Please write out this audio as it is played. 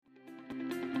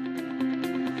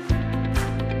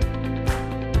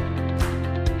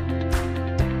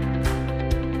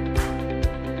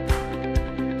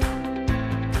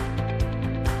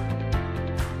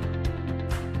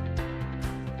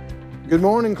Good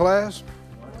morning, class.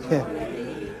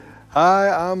 Hi,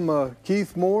 I'm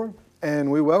Keith Moore,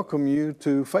 and we welcome you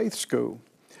to Faith School.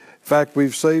 In fact,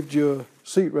 we've saved you a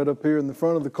seat right up here in the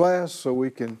front of the class so we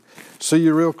can see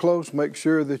you real close, make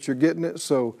sure that you're getting it.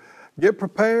 So get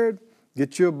prepared,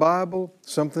 get you a Bible,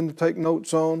 something to take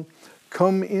notes on.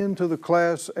 Come into the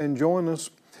class and join us.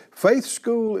 Faith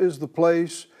School is the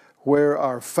place where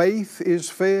our faith is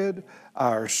fed,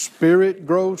 our spirit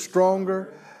grows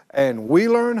stronger, and we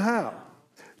learn how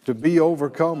to be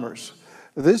overcomers.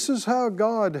 This is how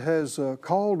God has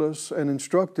called us and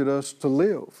instructed us to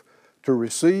live, to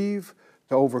receive,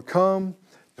 to overcome,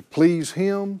 to please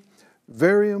Him.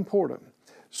 Very important.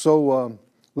 So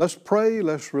let's pray,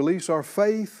 let's release our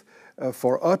faith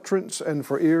for utterance and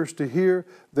for ears to hear,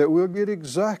 that we'll get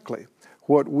exactly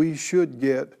what we should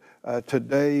get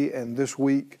today and this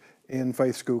week in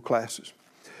Faith School classes.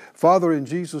 Father, in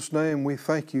Jesus' name, we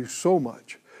thank you so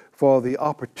much for the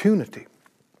opportunity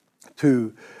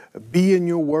to be in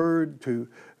your Word, to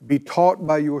be taught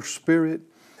by your Spirit,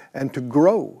 and to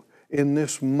grow in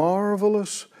this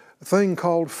marvelous thing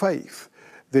called faith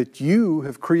that you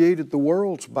have created the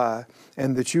worlds by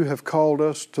and that you have called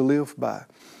us to live by.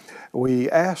 We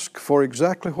ask for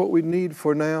exactly what we need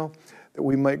for now, that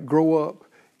we might grow up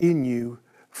in you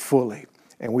fully.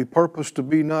 And we purpose to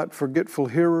be not forgetful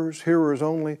hearers, hearers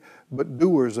only, but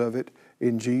doers of it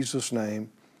in Jesus'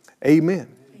 name.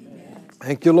 Amen. Amen.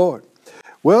 Thank you, Lord.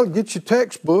 Well, get your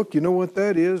textbook. You know what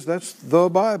that is. That's the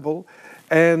Bible.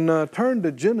 And turn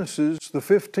to Genesis, the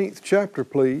 15th chapter,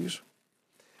 please.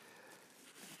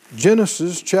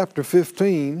 Genesis chapter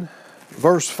 15,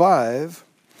 verse 5.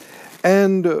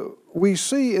 And we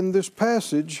see in this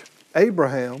passage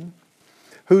Abraham,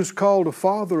 who's called a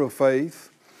father of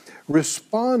faith,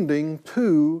 responding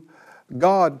to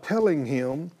God telling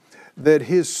him that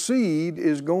his seed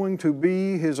is going to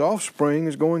be, his offspring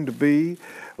is going to be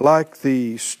like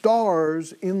the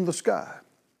stars in the sky.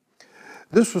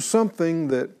 This was something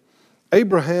that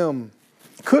Abraham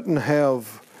couldn't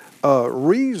have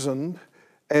reasoned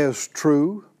as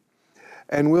true,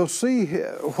 and we'll see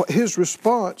his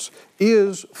response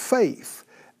is faith,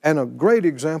 and a great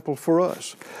example for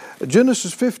us.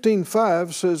 Genesis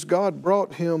 15:5 says, God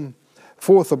brought him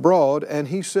forth abroad, and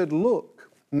he said, look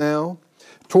now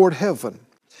toward heaven,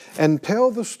 and tell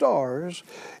the stars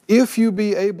if you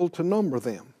be able to number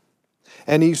them.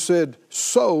 And he said,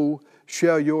 so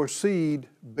shall your seed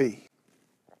be.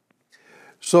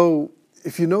 So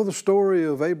if you know the story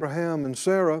of Abraham and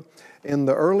Sarah, in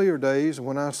the earlier days,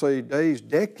 when I say days,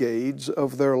 decades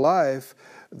of their life,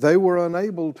 they were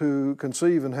unable to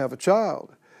conceive and have a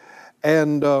child.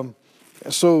 And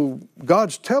so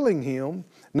God's telling him,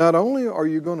 not only are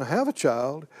you going to have a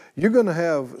child, you're going to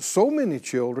have so many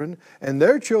children, and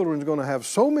their children's going to have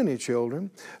so many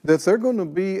children, that they're going to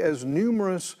be as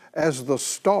numerous as the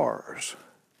stars.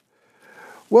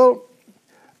 Well,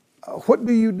 what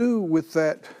do you do with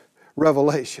that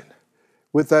revelation,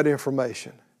 with that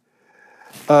information?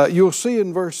 You'll see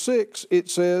in verse 6, it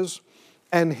says,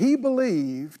 and he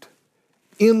believed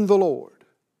in the Lord,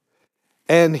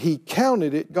 and he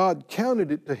counted it, God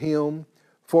counted it to him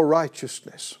for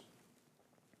righteousness.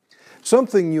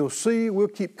 Something you'll see, we'll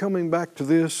keep coming back to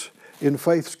this in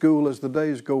Faith School as the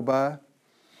days go by.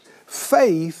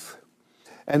 Faith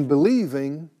and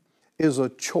believing is a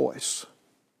choice.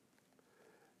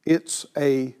 It's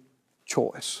a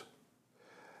choice.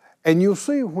 And you'll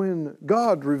see when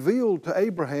God revealed to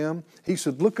Abraham, he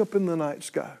said, look up in the night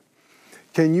sky.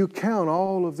 Can you count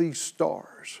all of these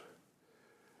stars?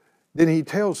 Then he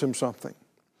tells him something.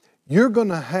 You're going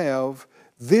to have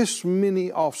this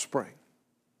many offspring.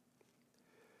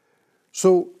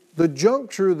 So the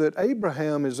juncture that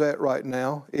Abraham is at right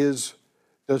now is,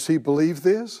 does he believe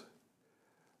this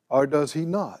or does he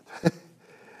not?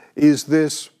 Is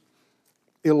this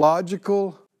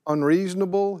illogical,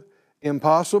 unreasonable,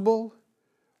 impossible?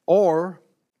 Or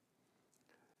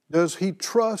does he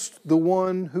trust the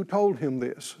one who told him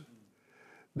this?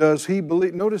 Does he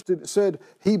believe? Notice it said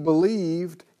he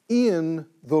believed in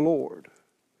the Lord.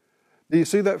 Do you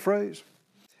see that phrase?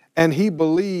 And he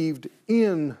believed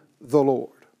in the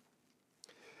Lord.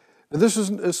 Now this is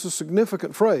a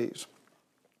significant phrase.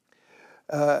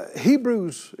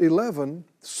 Hebrews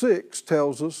 11:6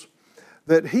 tells us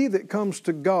that he that comes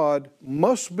to God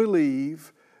must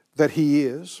believe that He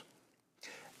is,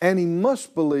 and he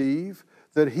must believe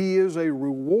that He is a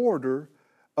rewarder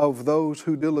of those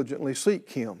who diligently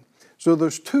seek Him. So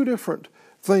there's two different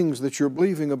things that you're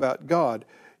believing about God.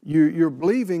 You're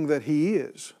believing that He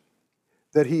is,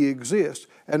 that He exists.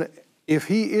 And if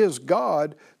He is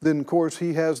God, then of course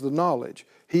He has the knowledge.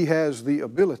 He has the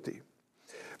ability.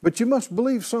 But you must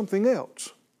believe something else.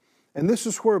 And this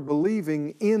is where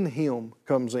believing in Him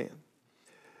comes in.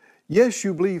 Yes,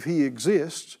 you believe He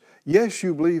exists. Yes,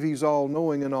 you believe He's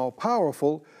all-knowing and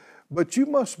all-powerful, but you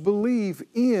must believe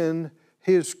in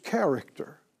His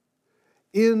character,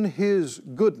 in His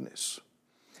goodness,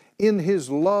 in His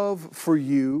love for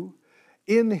you,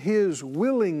 in His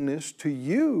willingness to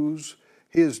use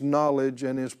His knowledge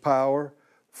and His power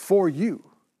for you,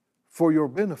 for your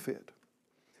benefit.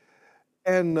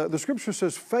 And the Scripture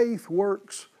says faith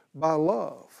works by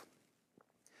love.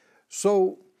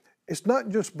 So it's not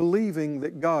just believing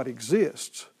that God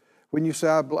exists. When you say,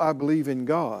 I believe in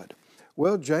God.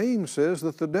 Well, James says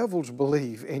that the devils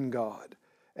believe in God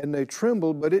and they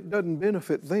tremble, but it doesn't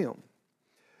benefit them.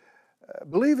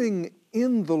 Believing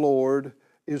in the Lord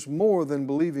is more than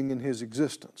believing in His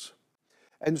existence.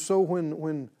 And so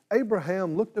when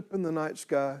Abraham looked up in the night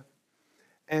sky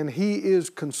and he is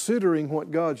considering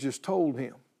what God's just told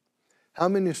him, how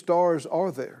many stars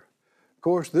are there? Of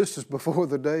course, this is before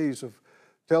the days of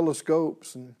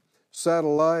telescopes and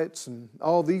satellites and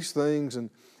all these things, and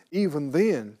even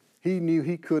then he knew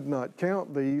he could not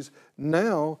count these.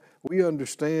 Now we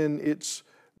understand it's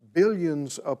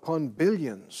billions upon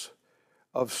billions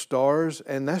of stars,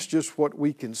 and that's just what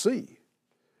we can see.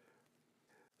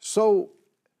 So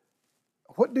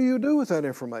what do you do with that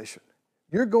information?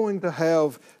 You're going to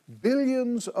have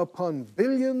billions upon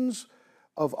billions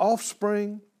of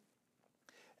offspring,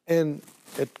 and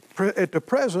at the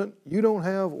present, you don't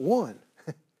have one.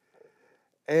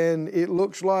 And it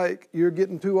looks like you're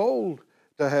getting too old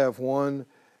to have one,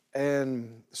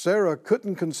 and Sarah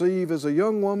couldn't conceive as a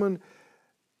young woman.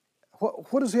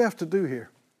 What does he have to do here?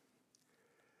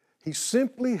 He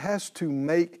simply has to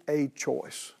make a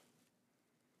choice.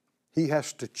 He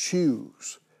has to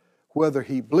choose whether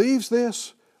he believes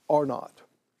this or not.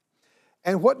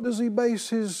 And what does he base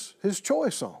his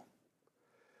choice on?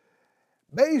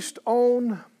 Based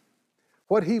on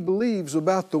what he believes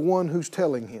about the one who's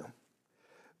telling him.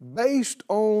 Based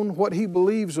on what he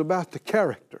believes about the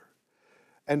character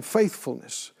and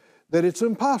faithfulness, that it's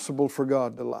impossible for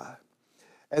God to lie.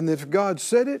 And that if God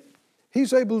said it,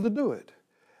 He's able to do it.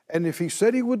 And if He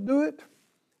said He would do it,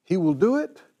 He will do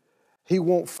it. He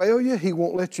won't fail you. He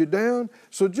won't let you down.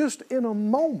 So just in a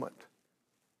moment,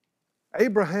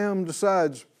 Abraham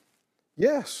decides,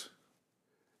 yes,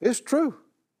 it's true.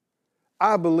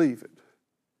 I believe it.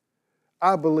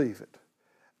 I believe it.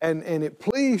 And it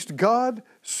pleased God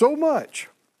so much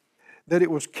that it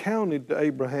was counted to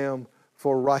Abraham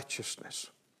for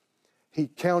righteousness. He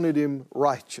counted him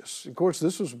righteous. Of course,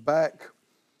 this was back,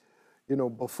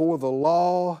 before the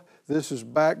law. This is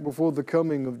back before the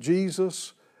coming of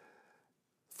Jesus.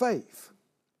 Faith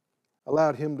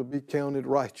allowed him to be counted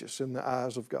righteous in the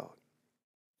eyes of God.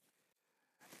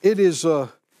 It is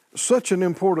such an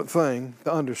important thing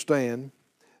to understand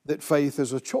that faith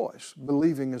is a choice.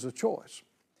 Believing is a choice.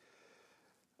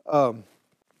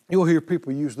 You'll hear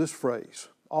people use this phrase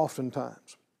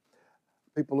oftentimes.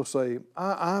 People will say,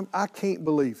 I can't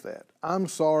believe that. I'm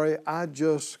sorry, I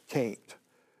just can't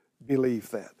believe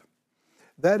that.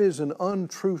 That is an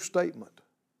untrue statement.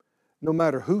 No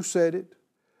matter who said it,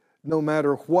 no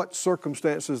matter what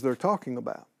circumstances they're talking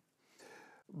about.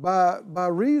 By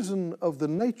reason of the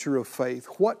nature of faith,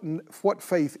 what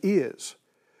faith is,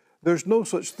 there's no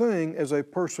such thing as a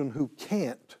person who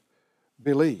can't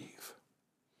believe.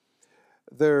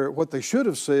 What they should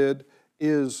have said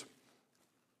is,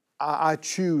 I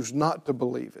choose not to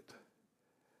believe it.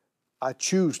 I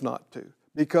choose not to.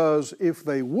 Because if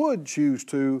they would choose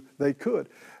to, they could.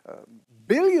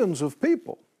 Billions of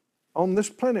people on this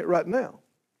planet right now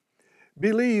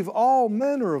believe all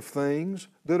manner of things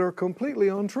that are completely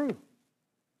untrue.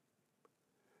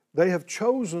 They have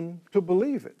chosen to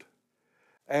believe it.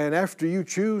 And after you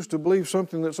choose to believe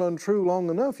something that's untrue long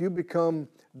enough, you become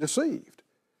deceived.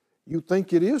 You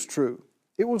think it is true.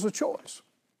 It was a choice.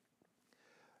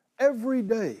 Every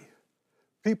day,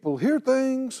 people hear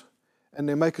things and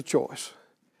they make a choice.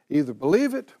 Either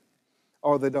believe it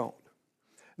or they don't.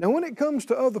 Now, when it comes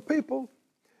to other people,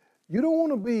 you don't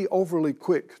want to be overly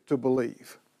quick to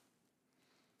believe.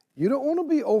 You don't want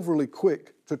to be overly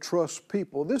quick to trust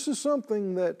people. This is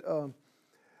something that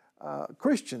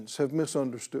Christians have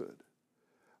misunderstood.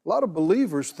 A lot of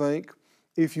believers think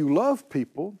if you love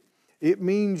people, it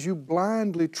means you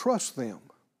blindly trust them.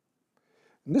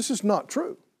 And this is not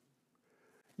true.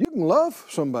 You can love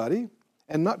somebody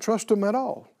and not trust them at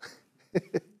all.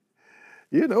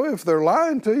 If they're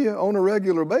lying to you on a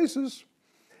regular basis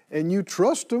and you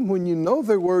trust them when you know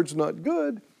their word's not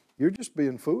good, you're just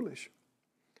being foolish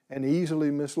and easily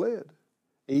misled,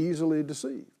 easily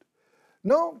deceived.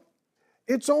 No,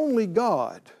 It's only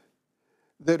God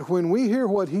that when we hear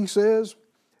what He says,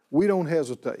 we don't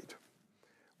hesitate.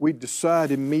 We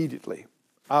decide immediately,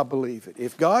 I believe it.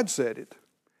 If God said it,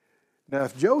 now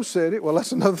if Joe said it, well,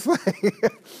 that's another thing.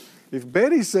 If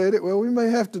Betty said it, well, we may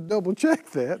have to double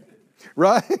check that,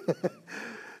 right?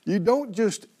 You don't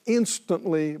just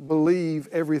instantly believe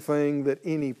everything that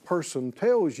any person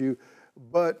tells you,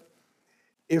 but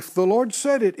if the Lord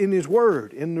said it in His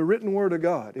Word, in the written Word of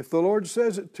God, if the Lord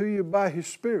says it to you by His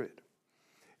Spirit,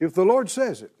 if the Lord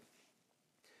says it,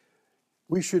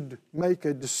 we should make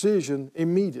a decision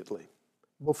immediately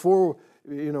before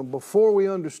we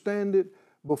understand it,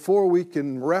 before we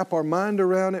can wrap our mind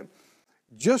around it,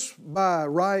 just by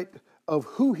right of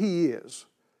who He is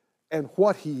and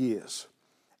what He is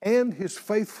and His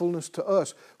faithfulness to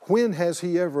us. When has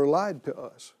He ever lied to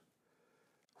us?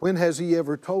 When has He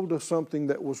ever told us something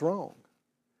that was wrong?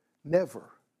 Never.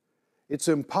 It's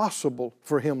impossible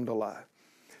for Him to lie.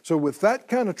 So with that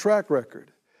kind of track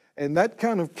record and that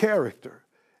kind of character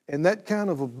and that kind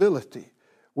of ability,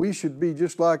 we should be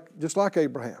just like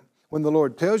Abraham. When the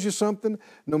Lord tells you something,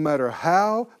 no matter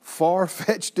how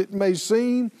far-fetched it may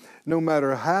seem, no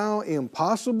matter how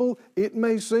impossible it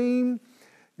may seem,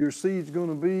 your seed's going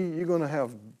to be, you're going to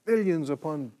have billions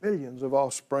upon billions of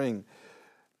offspring.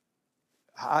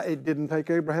 It didn't take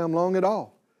Abraham long at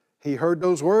all. He heard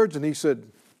those words and he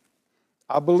said,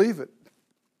 I believe it.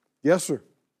 Yes, sir.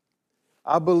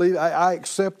 I believe, I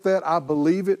accept that. I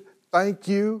believe it. Thank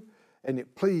you. And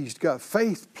it pleased God.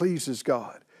 Faith pleases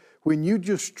God. When you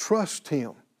just trust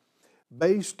Him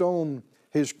based on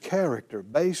His character,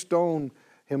 based on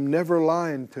Him never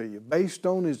lying to you, based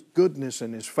on His goodness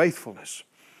and His faithfulness.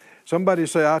 Somebody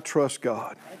say, I trust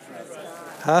God. I trust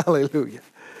God. Hallelujah.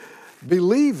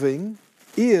 Believing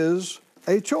is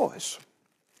a choice.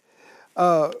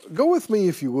 Go with me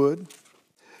if you would.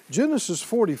 Genesis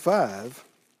 45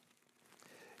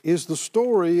 is the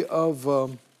story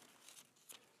of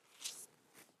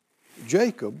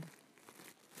Jacob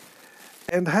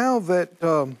and how that,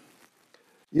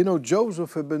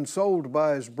 Joseph had been sold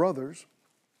by his brothers,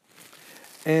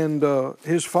 and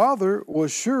his father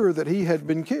was sure that he had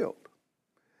been killed.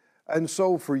 And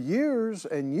so for years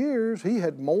and years, he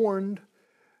had mourned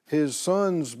his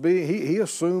son's being, he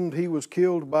assumed he was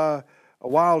killed by a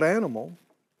wild animal.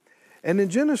 And in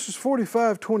Genesis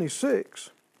 45:26,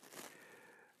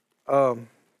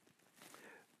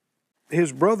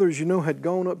 his brothers, had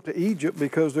gone up to Egypt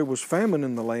because there was famine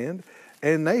in the land,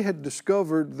 and they had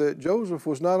discovered that Joseph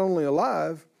was not only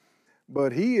alive,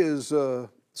 but he is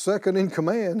second in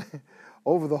command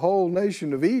over the whole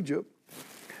nation of Egypt.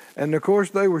 And of course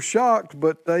they were shocked,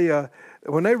 but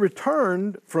when they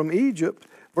returned from Egypt,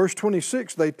 verse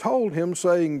 26, they told him,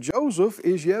 saying, Joseph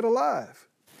is yet alive,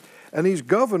 and he's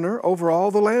governor over all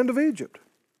the land of Egypt.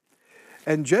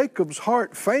 And Jacob's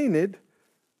heart fainted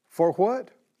for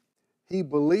what? He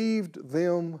believed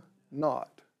them not.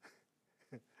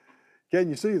 Can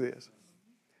you see this?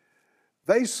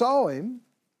 They saw him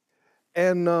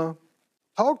and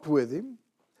talked with him,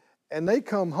 and they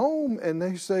come home and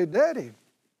they say, Daddy,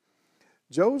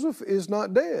 Joseph is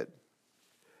not dead.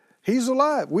 He's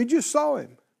alive. We just saw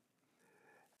him.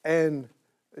 And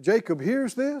Jacob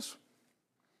hears this,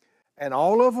 and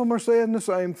all of them are saying the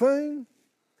same thing,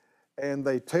 and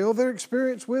they tell their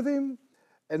experience with him,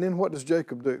 and then what does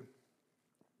Jacob do?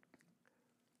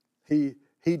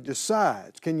 He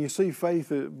decides. Can you see faith,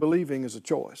 believing is a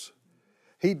choice?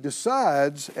 He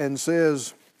decides and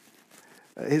says,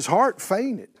 his heart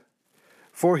fainted,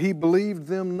 for he believed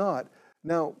them not.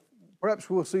 Now, perhaps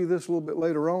we'll see this a little bit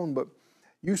later on, but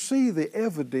you see the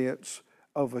evidence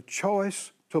of a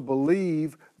choice to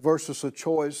believe versus a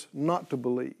choice not to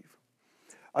believe.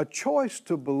 A choice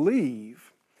to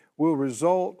believe will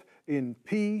result in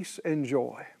peace and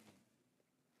joy.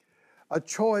 A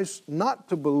choice not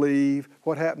to believe,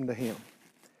 what happened to him?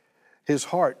 His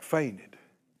heart fainted.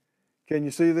 Can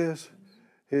you see this?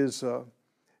 His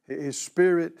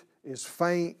spirit is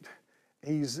faint.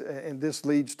 And this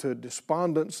leads to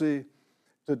despondency,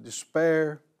 to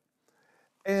despair.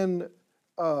 And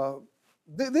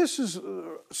this is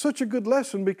such a good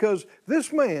lesson, because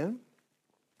this man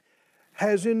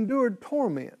has endured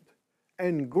torment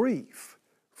and grief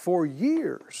for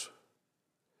years,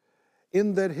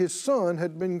 in that his son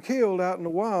had been killed out in the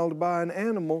wild by an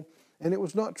animal, and it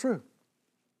was not true.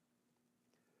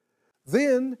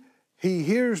 Then he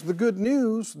hears the good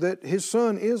news that his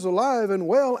son is alive and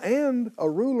well and a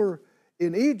ruler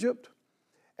in Egypt,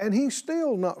 and he's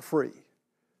still not free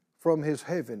from his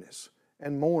heaviness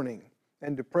and mourning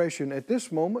and depression at this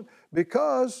moment,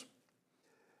 because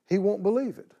he won't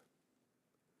believe it.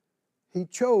 He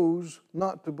chose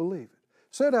not to believe it.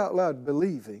 Say it out loud,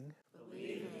 believing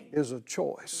is a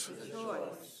choice.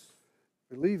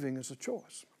 Believing is a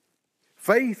choice.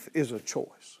 Faith is a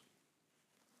choice.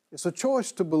 It's a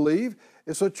choice to believe.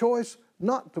 It's a choice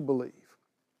not to believe.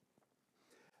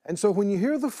 And so when you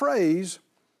hear the phrase,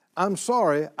 I'm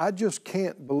sorry, I just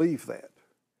can't believe that,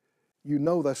 you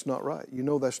know that's not right. You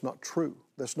know that's not true.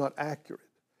 That's not accurate.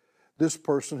 This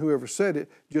person, whoever said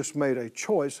it, just made a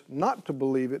choice not to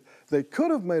believe it. They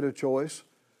could have made a choice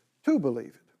to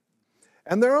believe it.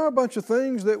 And there are a bunch of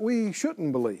things that we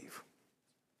shouldn't believe.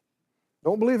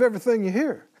 Don't believe everything you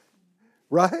hear,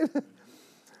 right?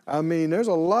 I mean, there's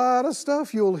a lot of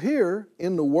stuff you'll hear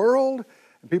in the world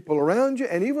and people around you,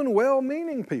 and even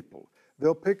well-meaning people.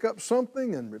 They'll pick up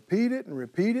something and repeat it and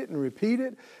repeat it and repeat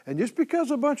it. And just because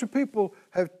a bunch of people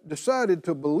have decided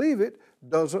to believe it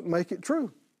doesn't make it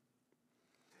true.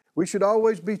 We should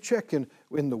always be checking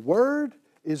in the Word.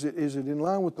 Is it in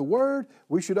line with the Word?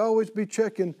 We should always be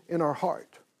checking in our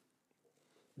heart.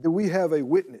 Do we have a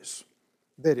witness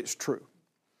that it's true?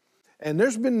 And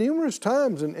there's been numerous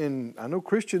times, and I know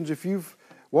Christians, if you've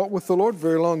walked with the Lord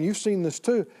very long, you've seen this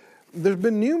too. There's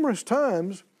been numerous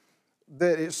times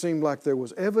that it seemed like there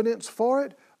was evidence for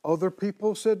it. Other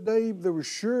people said they were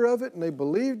sure of it and they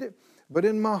believed it. But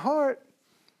in my heart,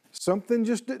 something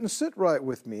just didn't sit right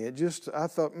with me. I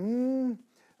thought,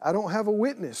 I don't have a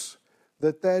witness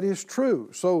that is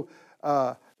true. So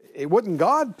it wasn't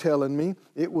God telling me,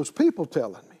 it was people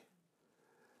telling me.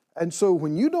 And so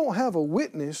when you don't have a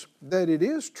witness that it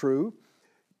is true,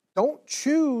 don't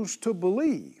choose to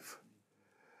believe.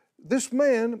 This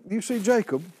man, you see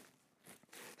Jacob,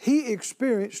 he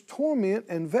experienced torment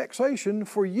and vexation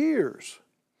for years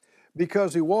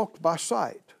because he walked by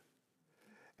sight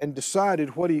and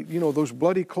decided what those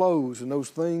bloody clothes and those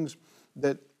things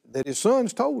that his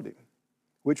sons told him,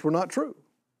 which were not true.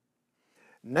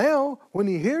 Now, when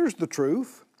he hears the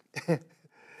truth,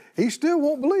 he still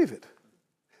won't believe it.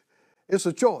 It's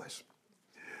a choice.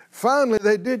 Finally,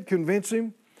 they did convince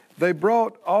him. They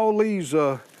brought all these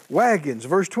wagons.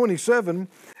 Verse 27,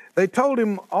 they told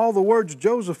him all the words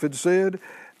Joseph had said,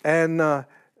 and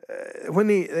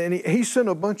he sent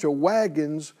a bunch of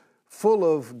wagons full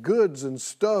of goods and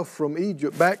stuff from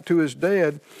Egypt back to his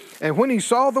dad. And when he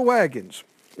saw the wagons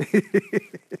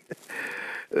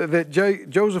that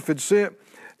Joseph had sent,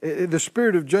 the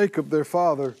spirit of Jacob, their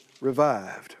father,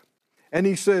 revived. And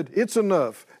he said, "It's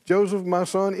enough. Joseph, my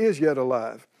son, is yet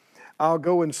alive. I'll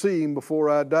go and see him before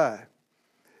I die."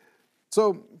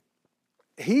 So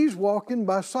he's walking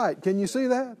by sight. Can you see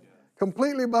that?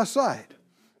 Completely by sight.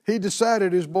 He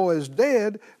decided his boy is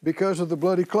dead because of the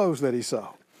bloody clothes that he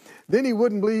saw. Then he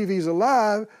wouldn't believe he's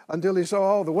alive until he saw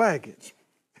all the wagons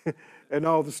and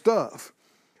all the stuff.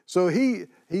 So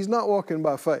he's not walking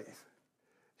by faith.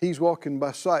 He's walking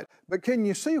by sight. But can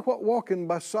you see what walking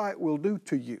by sight will do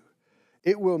to you?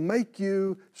 It will make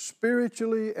you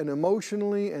spiritually and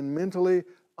emotionally and mentally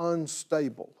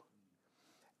unstable.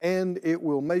 And it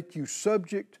will make you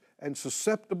subject and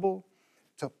susceptible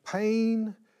to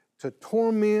pain, to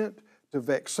torment, to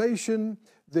vexation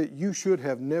that you should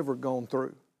have never gone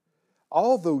through.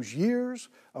 All those years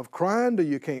of crying till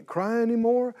you can't cry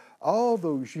anymore, all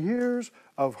those years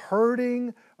of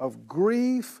hurting, of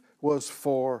grief was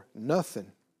for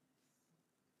nothing.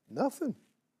 Nothing.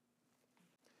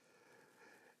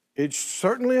 It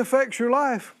certainly affects your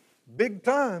life, big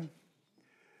time,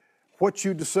 what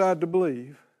you decide to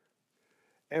believe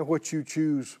and what you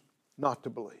choose not to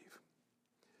believe.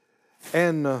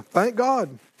 And thank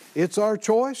God, it's our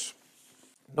choice.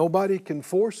 Nobody can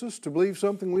force us to believe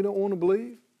something we don't want to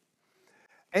believe.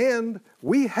 And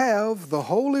we have the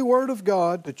Holy Word of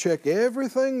God to check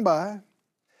everything by.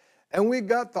 And we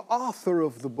got the author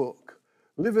of the book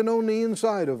living on the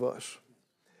inside of us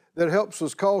that helps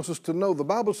us, cause us to know. The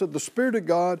Bible said the Spirit of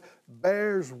God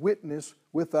bears witness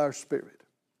with our spirit.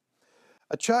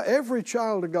 Every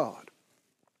child of God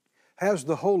has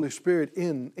the Holy Spirit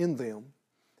in them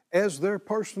as their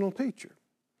personal teacher.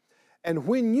 And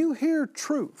when you hear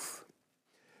truth,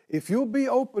 if you'll be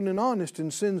open and honest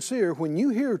and sincere, when you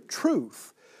hear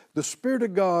truth, the Spirit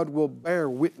of God will bear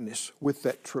witness with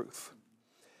that truth.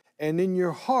 And in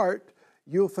your heart,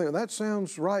 you'll think, that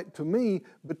sounds right to me,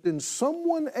 but then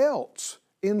someone else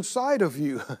inside of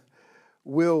you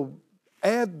will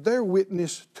add their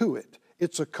witness to it.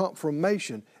 It's a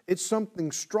confirmation. It's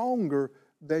something stronger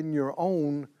than your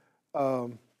own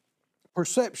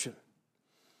perception.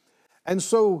 And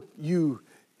so you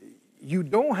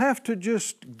don't have to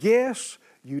just guess.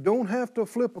 You don't have to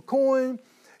flip a coin.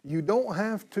 You don't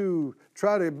have to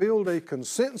try to build a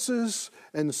consensus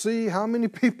and see how many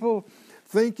people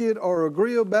think it or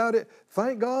agree about it,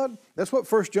 thank God. That's what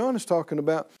 1 John is talking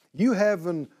about. You have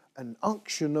an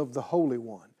unction of the Holy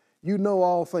One. You know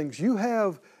all things. You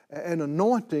have an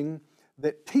anointing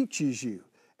that teaches you.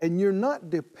 And you're not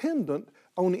dependent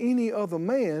on any other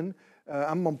man,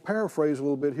 I'm going to paraphrase a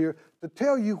little bit here, to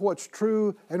tell you what's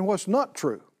true and what's not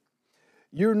true.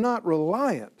 You're not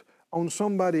reliant on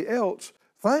somebody else.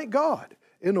 Thank God.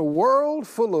 In a world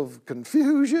full of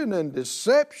confusion and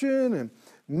deception and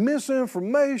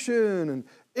misinformation and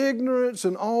ignorance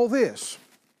and all this,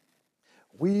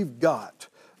 we've got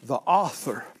the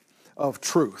author of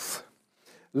truth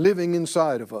living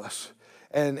inside of us.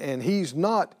 And He's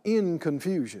not in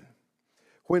confusion.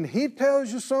 When He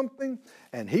tells you something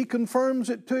and He confirms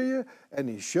it to you and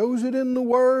He shows it in the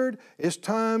Word, it's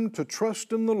time to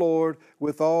trust in the Lord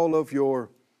with all of your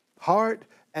heart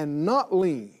and not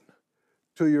lean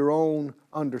to your own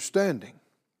understanding.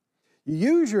 You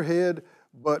use your head,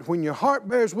 but when your heart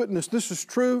bears witness this is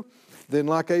true, then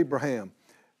like Abraham,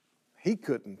 he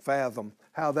couldn't fathom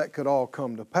how that could all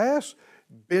come to pass.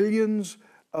 Billions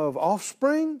of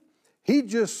offspring. He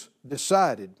just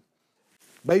decided,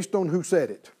 based on who said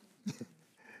it.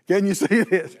 Can you see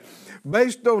this?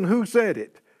 Based on who said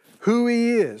it, who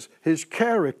He is, His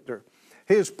character,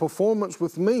 His performance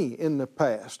with me in the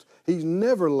past. He's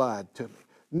never lied to me,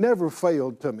 never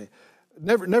failed to me,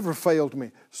 never failed me.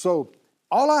 So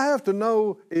all I have to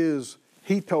know is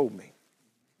He told me.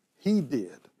 He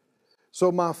did.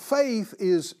 So my faith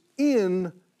is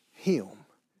in Him.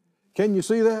 Can you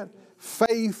see that?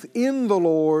 Faith in the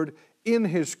Lord, in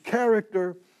His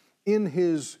character, in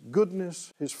His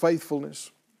goodness, His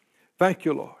faithfulness. Thank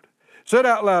you, Lord. Say it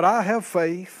out loud, I have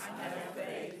faith,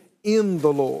 in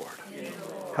the Lord.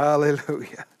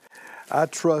 Hallelujah. I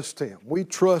trust Him. We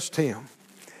trust Him.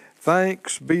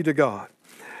 Thanks be to God.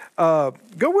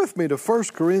 Go with me to 1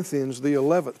 Corinthians, the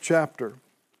 11th chapter,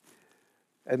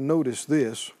 and notice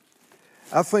this.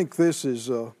 I think this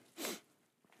is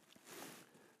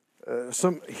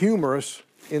some humorous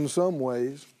in some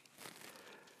ways,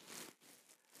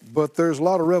 but there's a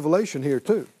lot of revelation here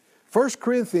too. 1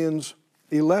 Corinthians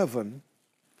 11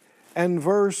 and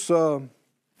verse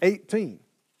 18.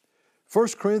 1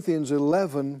 Corinthians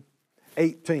 11,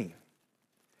 18.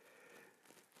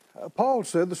 Paul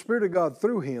said, the Spirit of God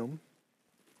through him,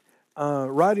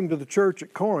 writing to the church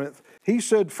at Corinth, he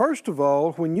said, first of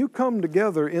all, when you come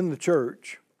together in the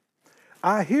church,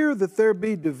 I hear that there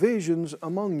be divisions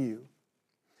among you,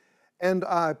 and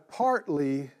I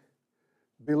partly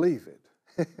believe it.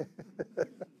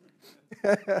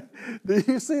 Do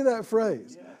you see that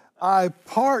phrase? Yeah. I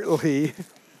partly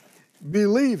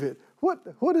believe it.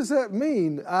 What does that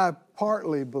mean, I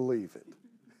partly believe it?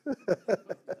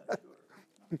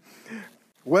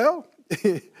 Well,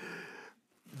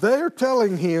 they're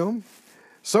telling him,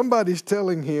 somebody's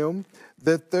telling him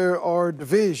that there are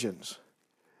divisions.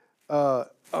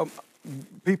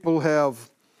 People have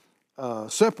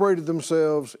separated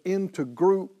themselves into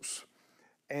groups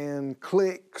and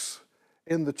cliques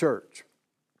in the church.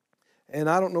 And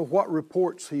I don't know what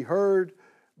reports he heard,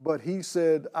 but he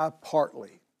said, I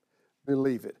partly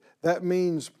believe it. That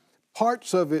means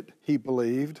parts of it he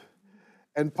believed,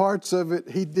 and parts of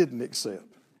it he didn't accept.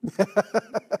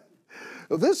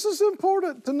 Well, this is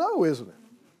important to know, isn't it?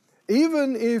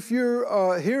 Even if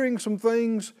you're hearing some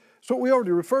things, so we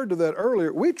already referred to that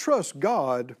earlier, we trust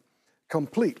God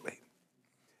completely,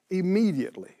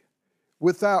 immediately,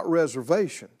 without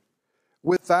reservation,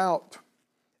 without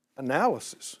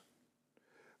analysis.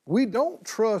 We don't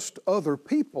trust other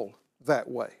people that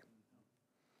way.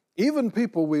 Even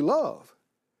people we love,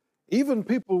 even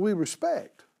people we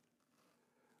respect.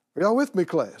 Are y'all with me,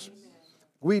 class? Amen.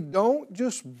 We don't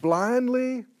just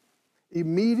blindly,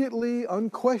 immediately,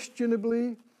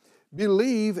 unquestionably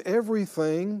believe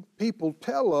everything people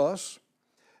tell us,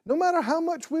 no matter how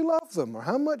much we love them or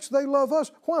how much they love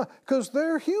us. Why? Because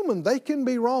they're human. They can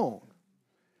be wrong.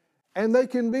 And they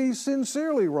can be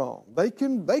sincerely wrong. They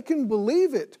can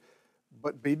believe it,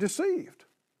 but be deceived.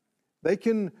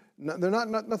 They're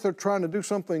not they're trying to do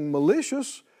something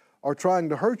malicious or trying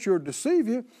to hurt you or deceive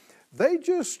you. They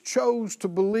just chose to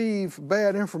believe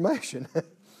bad information,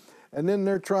 and then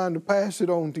they're trying to pass it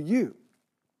on to you.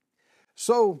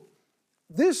 So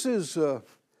this is,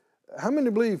 how many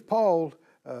believe Paul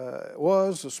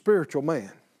was a spiritual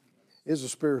man, is a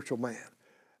spiritual man?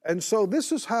 And so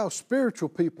this is how spiritual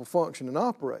people function and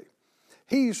operate.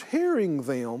 He's hearing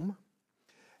them,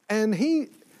 and he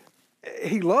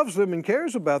loves them and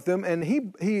cares about them, and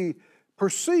he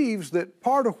perceives that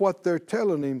part of what they're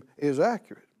telling him is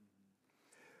accurate.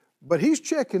 But he's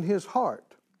checking his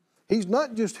heart. He's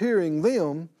not just hearing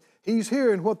them, He's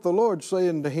hearing what the Lord's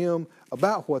saying to him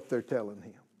about what they're telling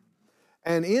him.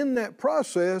 And in that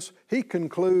process, he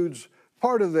concludes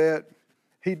part of that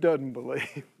he doesn't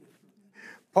believe.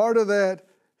 Part of that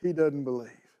he doesn't believe.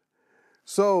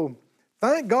 So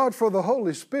thank God for the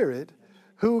Holy Spirit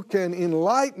who can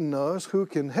enlighten us, who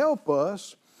can help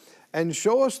us, and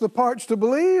show us the parts to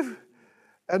believe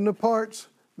and the parts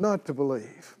not to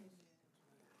believe.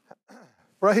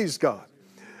 Praise God.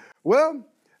 Well,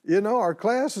 you know, our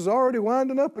class is already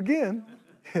winding up again.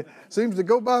 Seems to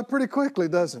go by pretty quickly,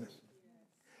 doesn't it?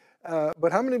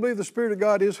 But how many believe the Spirit of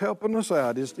God is helping us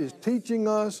out, is teaching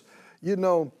us? You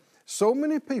know, so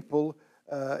many people,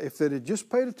 if they had just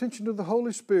paid attention to the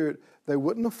Holy Spirit, they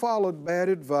wouldn't have followed bad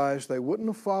advice. They wouldn't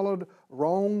have followed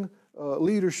wrong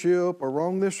leadership or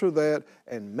wrong this or that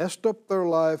and messed up their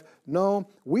life. No,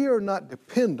 we are not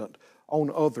dependent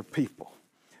on other people.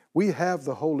 We have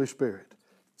the Holy Spirit.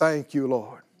 Thank you,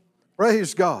 Lord.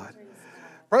 Praise God.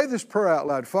 Pray this prayer out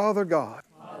loud. Father God,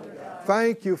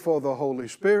 thank you for the Holy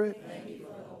Spirit.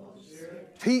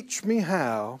 Teach me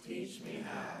how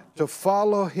to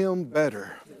follow Him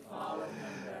better,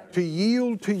 to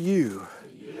yield to you,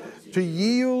 to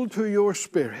yield to your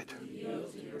Spirit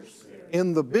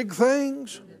in the big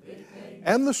things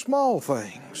and the small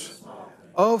things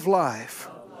of life.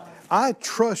 I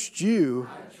trust you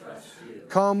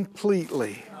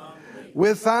completely,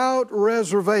 without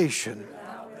reservation.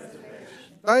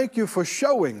 Thank you for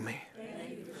showing me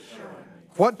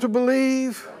what to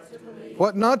believe,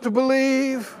 what not to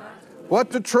believe,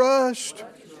 what to trust,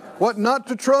 what not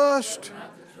to trust,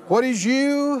 what is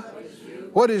you,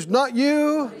 what is not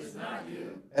you,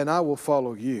 and I will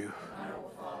follow you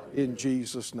in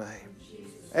Jesus' name.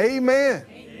 Amen.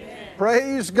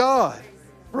 Praise God.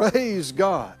 Praise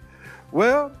God.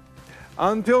 Well,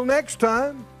 until next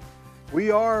time,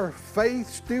 we are faith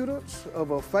students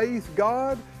of a faith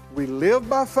God. We live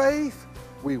by faith.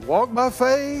 We walk by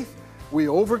faith. We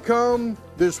overcome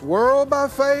this world by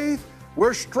faith.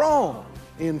 We're strong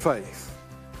in faith,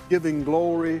 giving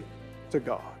glory to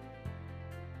God.